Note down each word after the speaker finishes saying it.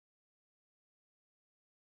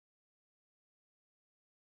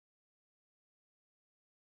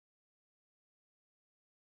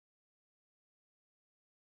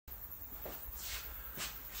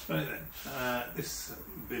Right then, this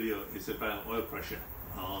video is about oil pressure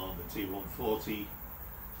on the T140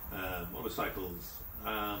 motorcycles.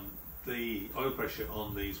 The oil pressure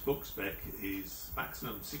on these book spec is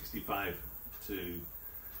maximum 65 to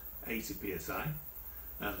 80 psi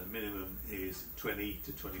and the minimum is 20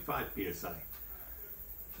 to 25 psi.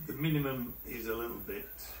 The minimum is a little bit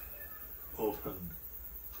open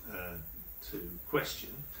to question,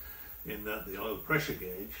 in that the oil pressure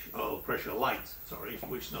light,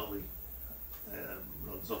 which normally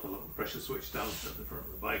runs off a little pressure switch down at the front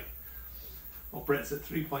of the bike, operates at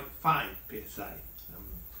 3.5 psi.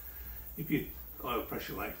 If your oil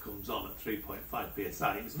pressure light comes on at 3.5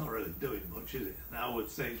 psi, it's not really doing much, is it? Now I would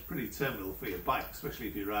say it's pretty terminal for your bike, especially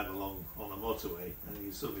if you ride along on a motorway and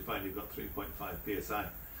you suddenly find you've got 3.5 psi.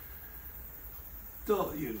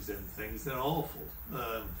 Don't use them things, they're awful.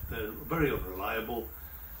 They're very unreliable,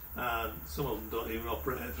 and some of them don't even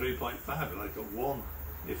operate at 3.5, they're like at 1,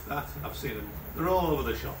 if that. I've seen them, they're all over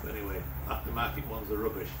the shop anyway. Aftermarket ones are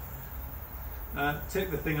rubbish.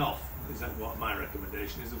 Take the thing off, is that what my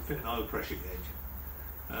recommendation is, and fit an oil pressure gauge,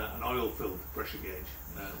 an oil filled pressure gauge,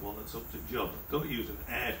 one that's up to job. Don't use an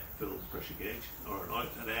air filled pressure gauge or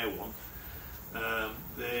an air one.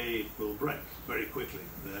 They will break very quickly.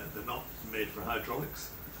 They're not made for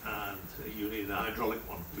hydraulics, and you need a hydraulic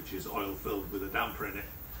one which is oil filled with a damper in it,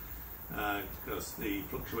 because the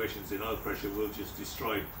fluctuations in oil pressure will just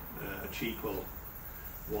destroy a cheap oil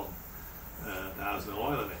one that has no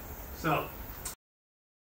oil in it. So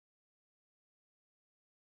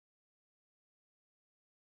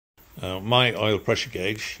my oil pressure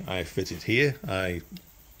gauge, I fit it here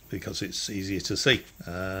because it's easier to see,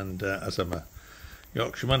 and as I'm a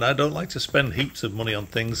Yorkshireman, I don't like to spend heaps of money on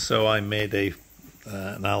things, so I made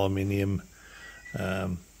an aluminium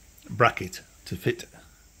bracket to fit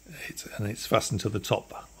it, and it's fastened to the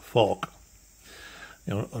top fork,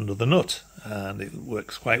 under the nut, and it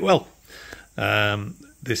works quite well.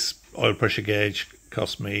 This oil pressure gauge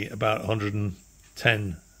cost me about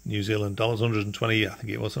 110 New Zealand dollars, 120, I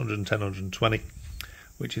think it was 110, 120,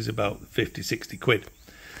 which is about 50-60 quid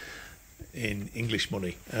in English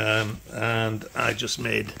money, and I just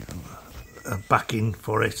made a backing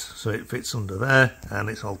for it so it fits under there, and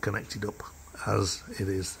it's all connected up as it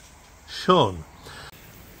is shown.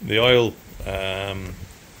 The oil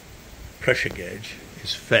pressure gauge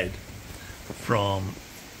is fed from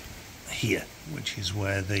here, which is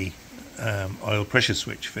where the oil pressure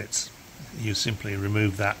switch fits. You simply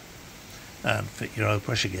remove that and fit your oil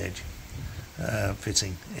pressure gauge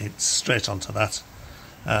fitting. It's straight onto that.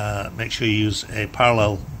 Make sure you use a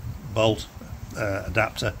parallel bolt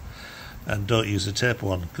adapter, and don't use a taper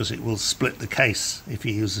one, because it will split the case if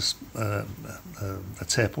you use a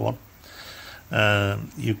taper one.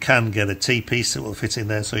 You can get a T-piece that will fit in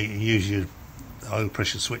there, so you can use your oil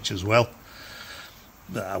pressure switch as well,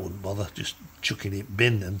 but I wouldn't bother just chucking it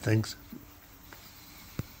bin and things.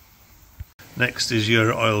 Next is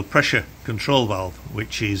your oil pressure control valve,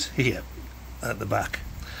 which is here at the back.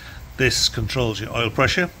 This controls your oil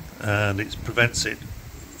pressure, and it prevents it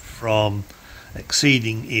from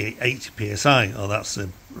exceeding 80 psi, or that's the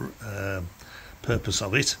purpose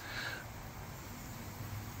of it.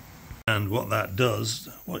 And what that does,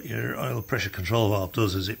 what your oil pressure control valve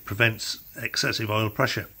does, is it prevents excessive oil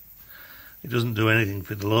pressure. It doesn't do anything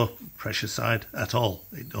for the low pressure side at all.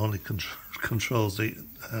 It only controls the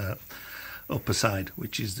upper side,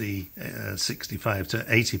 which is the 65 to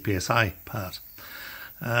 80 psi part.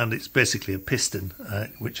 And it's basically a piston,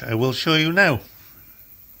 which I will show you now.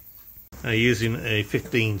 Using a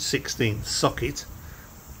 15/16 socket,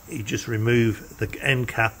 you just remove the end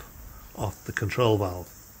cap off the control valve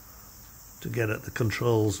to get at the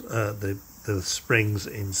controls, the springs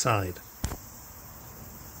inside.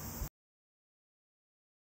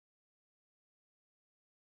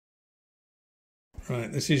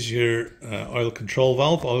 Right, this is your oil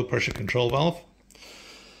pressure control valve.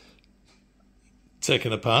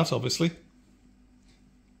 Taken apart, obviously.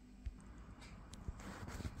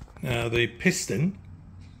 Now the piston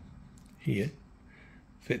here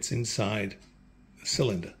fits inside the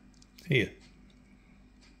cylinder here.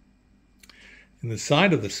 In the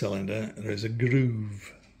side of the cylinder there is a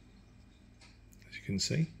groove, as you can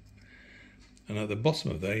see, and at the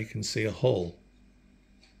bottom of there you can see a hole.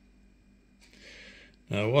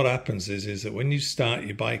 Now what happens is that when you start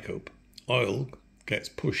your bike up, oil gets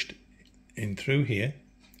pushed in through here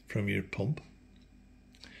from your pump,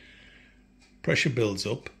 pressure builds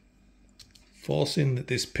up, forcing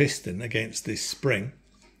this piston against this spring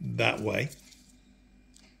that way.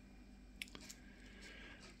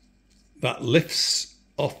 That lifts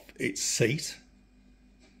off its seat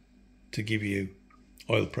to give you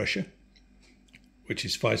oil pressure, which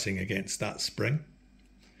is fighting against that spring,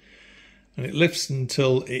 and it lifts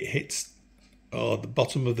until it hits, or the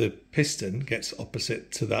bottom of the piston gets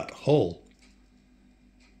opposite to that hole.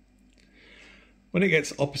 When it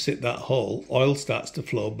gets opposite that hole, oil starts to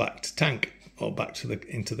flow back to tank, or back to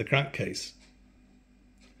into the crankcase.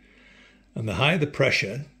 And the higher the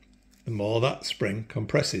pressure, the more that spring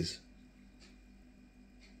compresses.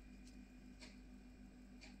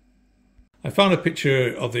 I found a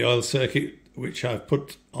picture of the oil circuit which I've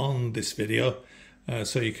put on this video,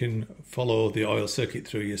 so you can follow the oil circuit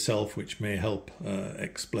through yourself, which may help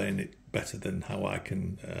explain it better than how I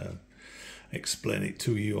can explain it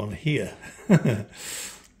to you on here.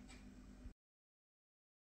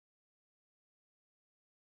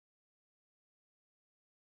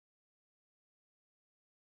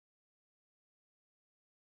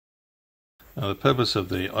 Now, the purpose of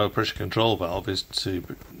the oil pressure control valve is to,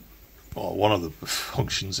 or one of the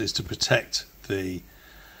functions is to protect the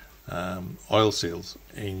oil seals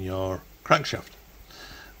in your crankshaft.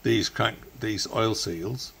 These oil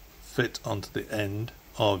seals fit onto the end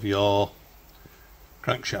of your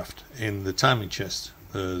crankshaft in the timing chest.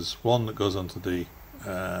 There's one that goes onto the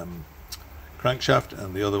crankshaft,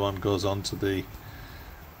 and the other one goes onto the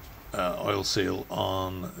oil seal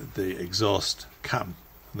on the exhaust cam.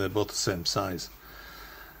 They're both the same size.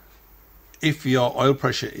 If your oil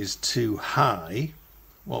pressure is too high,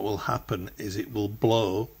 what will happen is it will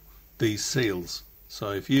blow these seals.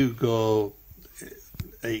 So if you go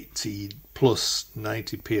 80 plus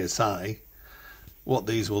 90 psi, what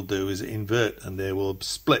these will do is invert and they will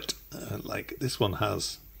split like this one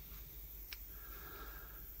has.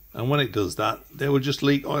 And when it does that, they will just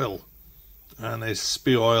leak oil, and they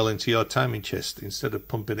spew oil into your timing chest instead of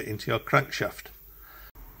pumping it into your crankshaft.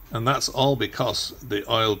 And that's all because the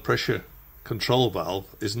oil pressure control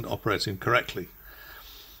valve isn't operating correctly.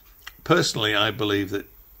 Personally, I believe that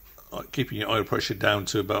keeping your oil pressure down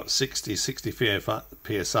to about 60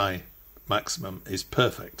 psi maximum is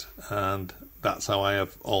perfect, and that's how I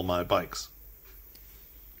have all my bikes.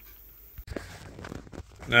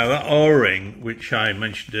 Now, that O-ring which I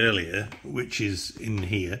mentioned earlier, which is in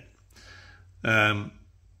here,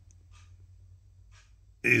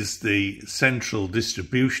 is the central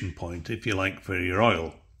distribution point, if you like, for your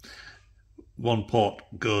oil. One port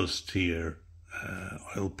goes to your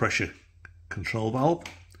oil pressure control valve,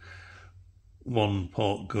 one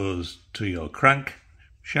port goes to your crank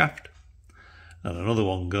shaft, and another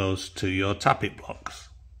one goes to your tappet blocks.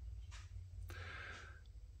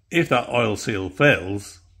 If that oil seal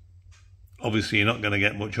fails, obviously you're not going to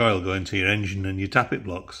get much oil going to your engine and your tappet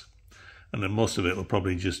blocks, and then most of it will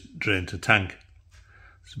probably just drain to tank.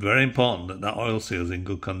 It's very important that that oil seal is in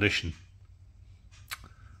good condition.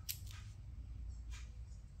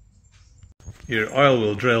 Your oil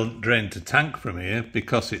will drain to tank from here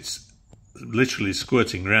because it's literally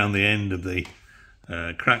squirting around the end of the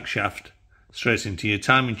crankshaft straight into your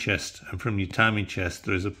timing chest, and from your timing chest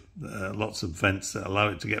there is lots of vents that allow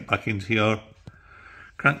it to get back into your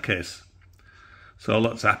crankcase. So all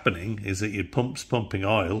that's happening is that your pump's pumping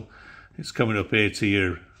oil, it's coming up here to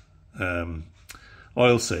your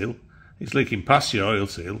oil seal, it's leaking past your oil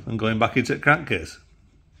seal and going back into the crankcase.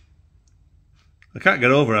 I can't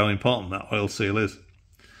get over how important that oil seal is.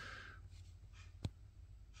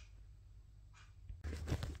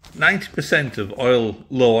 90% of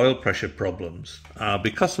low oil pressure problems are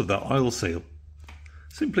because of that oil seal.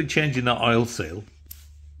 Simply changing that oil seal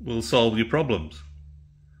will solve your problems.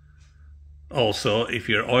 Also, if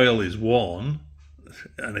your oil is worn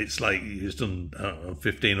and it's like you've done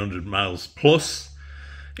 1500 miles plus,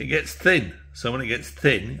 it gets thin. So when it gets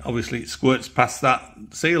thin, obviously it squirts past that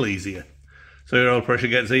seal easier, so your oil pressure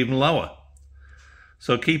gets even lower.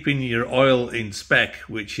 So keeping your oil in spec,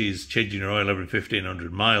 which is changing your oil every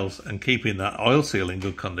 1500 miles, and keeping that oil seal in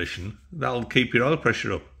good condition, that'll keep your oil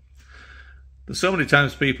pressure up. There's so many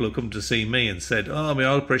times people have come to see me and said, oh, my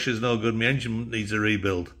oil pressure is no good, my engine needs a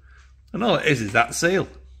rebuild. And all it is that seal.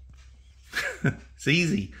 It's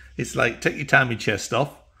easy. It's like, take your timing chest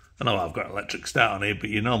off. I know I've got electric start on here, but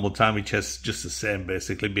your normal timing chest is just the same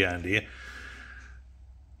basically behind here.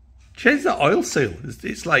 Change that oil seal.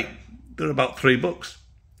 It's like, they're about $3.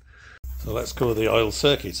 So let's cover the oil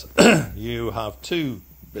circuits. You have two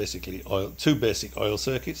basic oil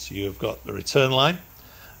circuits. You've got the return line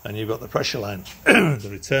and you've got the pressure line. The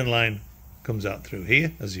return line comes out through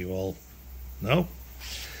here, as you all know,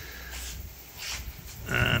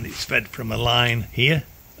 and it's fed from a line here,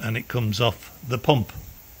 and it comes off the pump.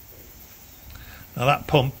 Now that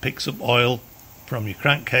pump picks up oil from your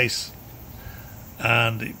crankcase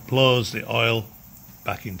and it blows the oil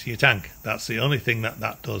back into your tank. That's the only thing that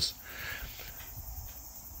that does.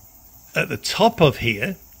 At the top of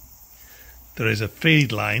here, there is a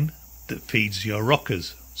feed line that feeds your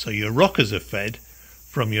rockers. So your rockers are fed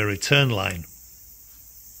from your return line.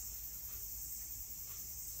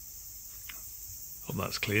 Hope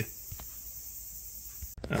that's clear.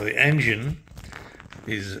 Now the engine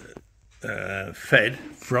is fed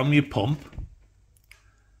from your pump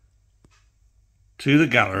to the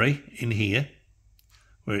gallery in here,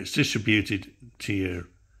 where it's distributed to your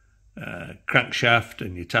crankshaft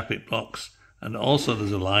and your tappet blocks, and also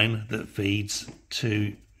there's a line that feeds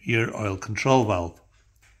to your oil control valve.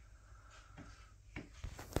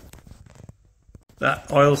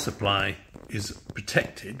 That oil supply is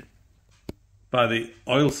protected by the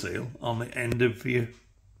oil seal on the end of your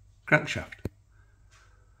crankshaft.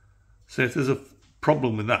 So if there's a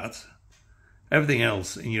problem with that, everything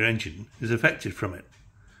else in your engine is affected from it.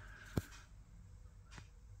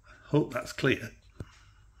 Hope that's clear.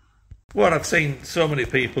 What I've seen so many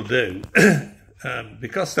people do,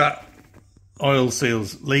 because that oil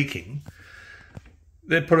seal's leaking,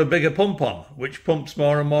 they put a bigger pump on, which pumps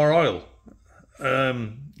more and more oil,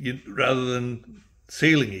 rather than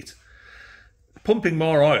sealing it. Pumping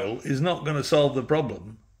more oil is not going to solve the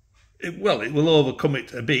problem. It will overcome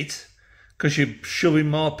it a bit, because you're shoving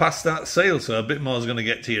more past that seal, so a bit more is going to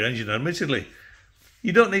get to your engine. Admittedly,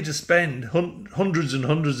 you don't need to spend hundreds and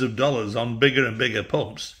hundreds of dollars on bigger and bigger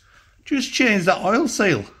pumps. Just change that oil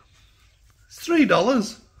seal. It's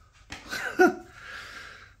 $3.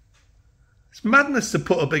 It's madness to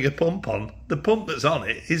put a bigger pump on. The pump that's on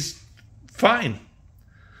it is fine.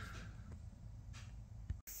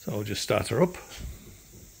 So I'll just start her up.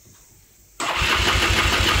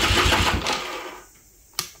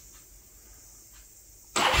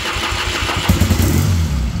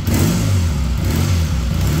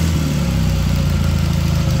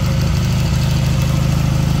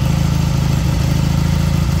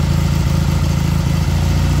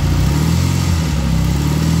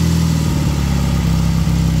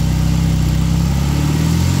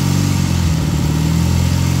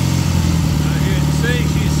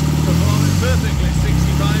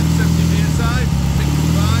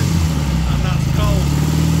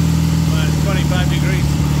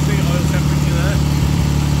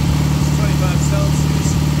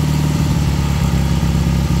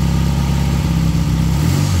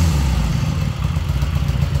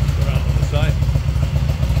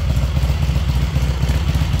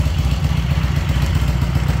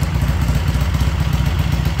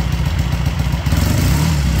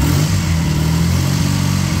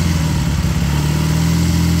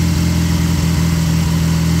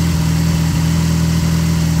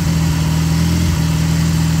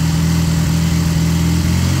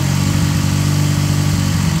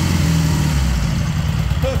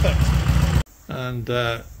 And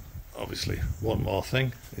obviously one more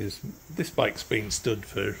thing is this bike's been stood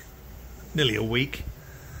for nearly a week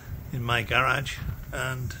in my garage,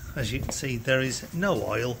 and as you can see there is no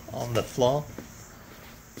oil on the floor.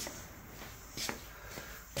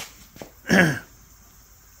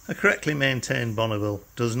 A correctly maintained Bonneville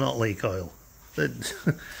does not leak oil.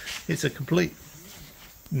 It's a complete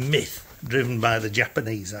myth driven by the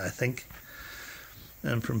Japanese, I think,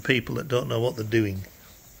 and from people that don't know what they're doing.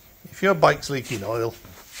 If your bike's leaking oil,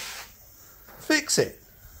 fix it.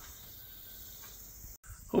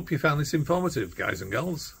 Hope you found this informative, guys and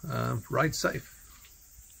girls. Ride safe.